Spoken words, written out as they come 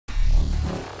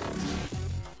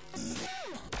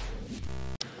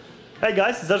Hey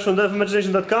guys, it's Ash from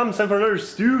devimagination.com. It's time for another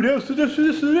studio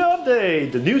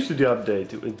update. The new studio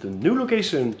update with the new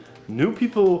location, new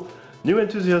people, new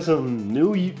enthusiasm,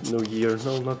 no year,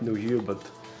 no, not new year, but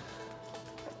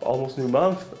almost new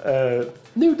month,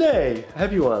 new day,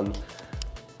 happy one.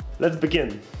 Let's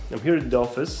begin. I'm here in the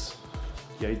office,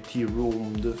 the IT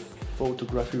room, the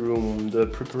photography room, the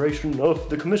preparation of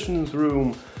the commissions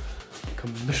room,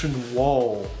 commission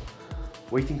wall,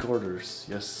 waiting orders,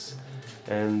 yes.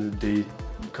 And they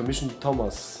commissioned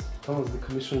Thomas, the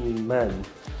commission man.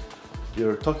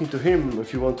 You're talking to him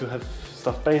if you want to have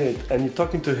stuff painted, and you're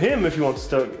talking to him if you want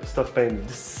stuff painted.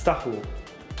 This is Stachu,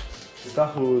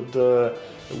 the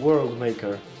world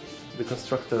maker, the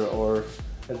constructor,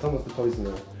 and Thomas the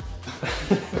poisoner.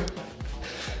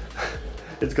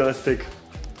 It's gonna stick,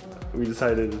 we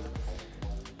decided.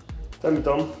 Tell me,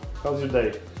 Tom, how's your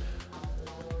day?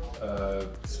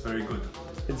 It's very good.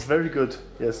 It's very good,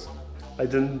 yes. I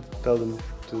didn't tell them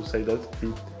to say that,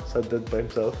 he said that by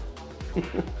himself.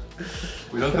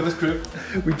 We don't have a script.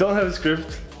 We don't have a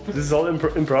script, this is all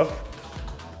improv.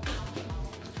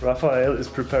 Raphael is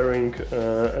preparing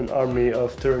an army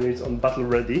of Torunites on battle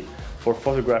ready for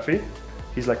photography.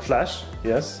 He's like Flash,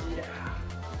 yes? Yeah.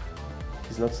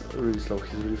 He's not really slow,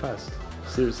 he's really fast.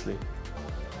 Seriously.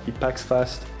 He packs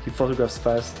fast, he photographs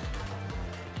fast,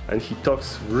 and he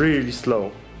talks really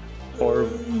slow. Or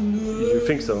you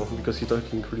think so, because he's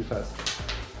talking really fast.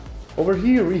 Over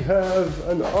here we have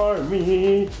an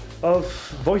army of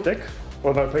Wojtek,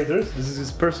 one of our painters. This is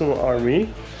his personal army,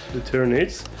 the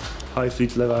Torunites, High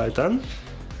Fleet Leviathan.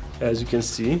 As you can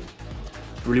see,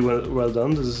 really well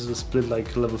done. This is a split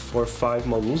like level 4-5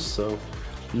 models, so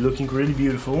looking really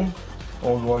beautiful.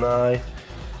 All in one eye,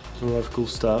 a lot of cool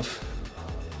stuff.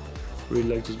 Really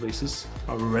like those bases.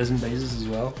 Our resin bases as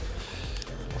well.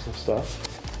 Awesome stuff.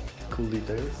 Cool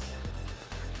details.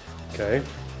 Okay.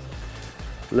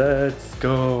 Let's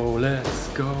go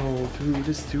to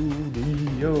the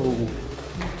studio.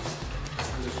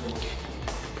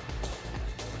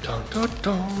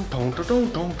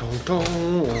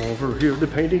 Over here, the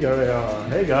painting area.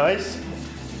 Hey guys.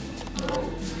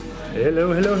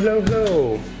 Hello.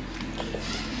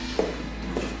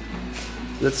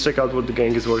 Let's check out what the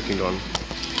gang is working on.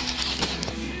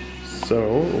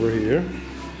 So, over here,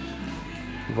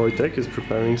 Wojtek is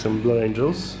preparing some Blood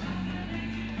Angels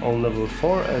on level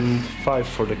 4 and 5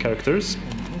 for the characters.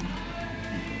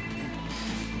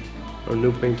 Our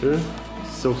new painter,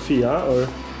 Sofia, or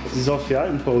Zofia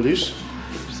in Polish,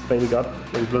 is painting up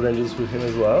like Blood Angels with him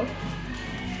as well.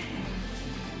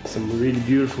 Some really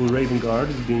beautiful Raven Guard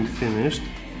is being finished.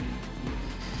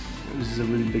 This is a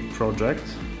really big project.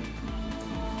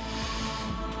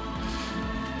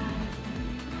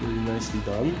 Really nicely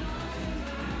done.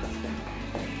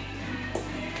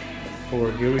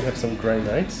 Over here we have some Grey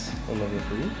Knights on level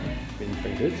 3 being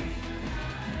painted.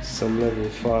 Some level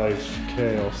 5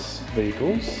 Chaos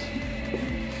vehicles.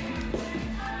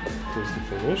 Close to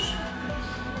finish.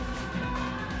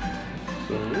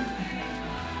 So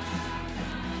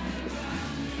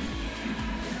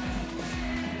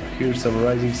here's some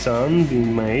Rising Sun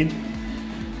being made.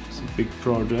 It's a big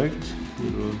project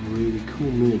with really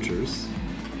cool miniatures.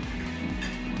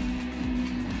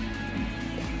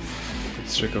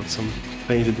 Let's check out some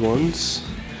painted ones.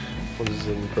 One is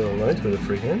in Pearl Knight with a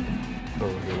freehand.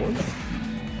 Over here one.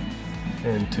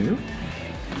 And 2.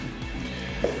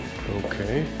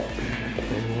 Okay.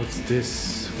 And what's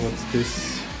this?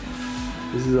 This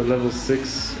is a level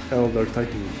 6 Elder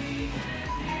Titan.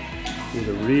 With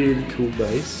a really cool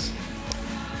base.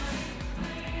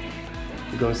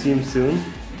 You're gonna see him soon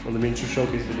on the miniature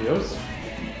showcase videos.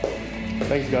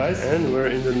 Thanks guys, and we're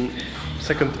in the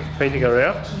second painting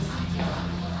area.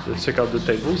 Let's check out the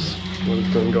tables, what is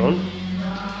going on.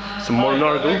 Some more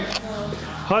Nargle.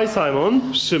 Hi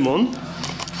Simon, Shimon.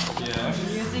 Yeah.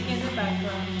 Music in the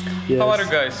background. Yes. How are you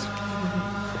guys?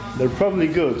 They're probably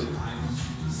good.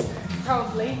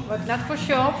 Probably, but not for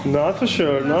sure. Not for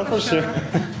sure.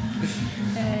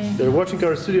 They're watching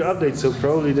our studio update, so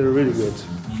probably they're really good.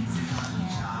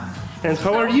 And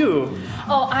how are you?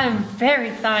 Oh, I'm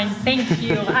very fine, thank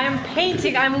you. I'm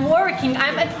painting, I'm working,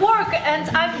 I'm at work, and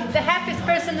I'm the happiest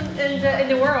person in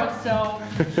the world, so...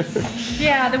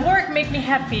 Yeah, the work makes me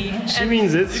happy. She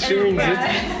means it, If you're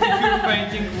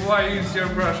painting, why is your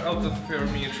brush out of your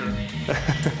miniature?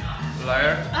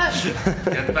 Liar.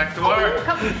 Get back to work.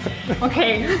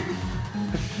 Okay.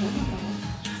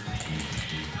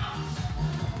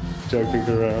 Joking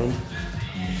around.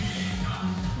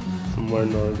 Some more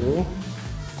Nargle.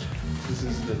 This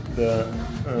is the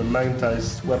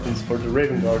magnetized weapons for the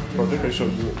Raven Guard project I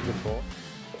showed you before.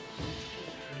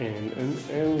 And an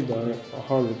Elder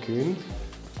Harlequin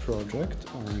project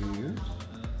over here.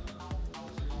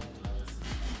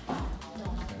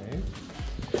 Okay.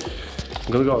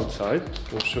 I'm gonna go outside.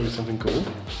 I'll show you something cool.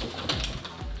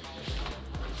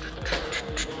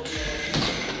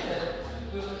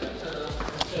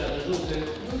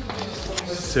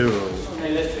 So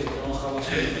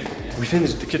we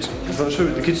finished the kitchen. I'm gonna show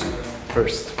you the kitchen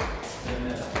first.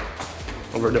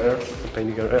 Over there, the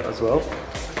painting area as well.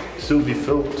 Soon be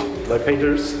filled by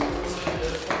painters.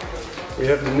 We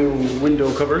have the new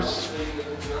window covers,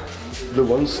 the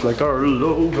ones like our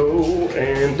logo,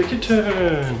 and the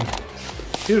kitchen.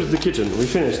 Here's the kitchen. We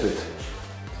finished it.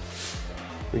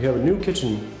 We have a new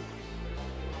kitchen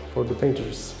for the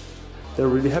painters. They're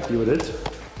really happy with it.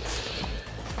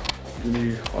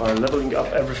 We are leveling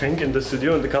up everything in the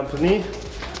studio and the company.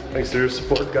 Thanks to your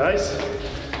support, guys.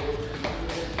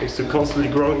 Thanks to constantly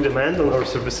growing demand on our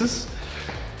services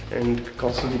and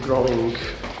constantly growing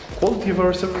quality of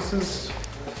our services,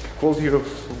 quality of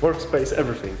workspace,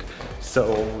 everything.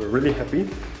 So we're really happy.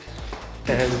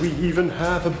 And we even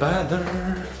have a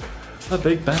banner, a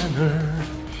big banner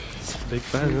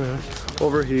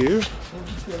over here.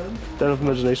 Den of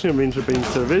Imagination, a miniature painting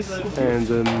service, and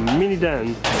Mini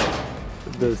Dan,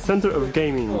 the center of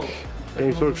gaming,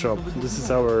 games workshop. This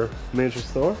is our miniature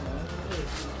store,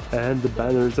 and the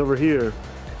banner is over here.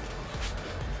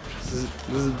 This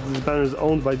banner is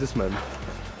owned by this man,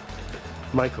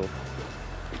 Michael.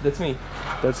 That's me.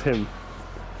 That's him.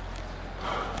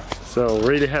 So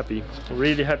really happy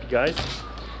guys.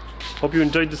 Hope you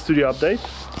enjoyed the studio update.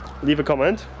 Leave a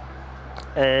comment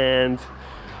and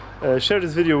share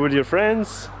this video with your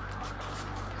friends.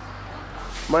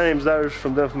 My name is Dariusz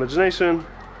from Den of Imagination.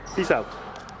 Peace out.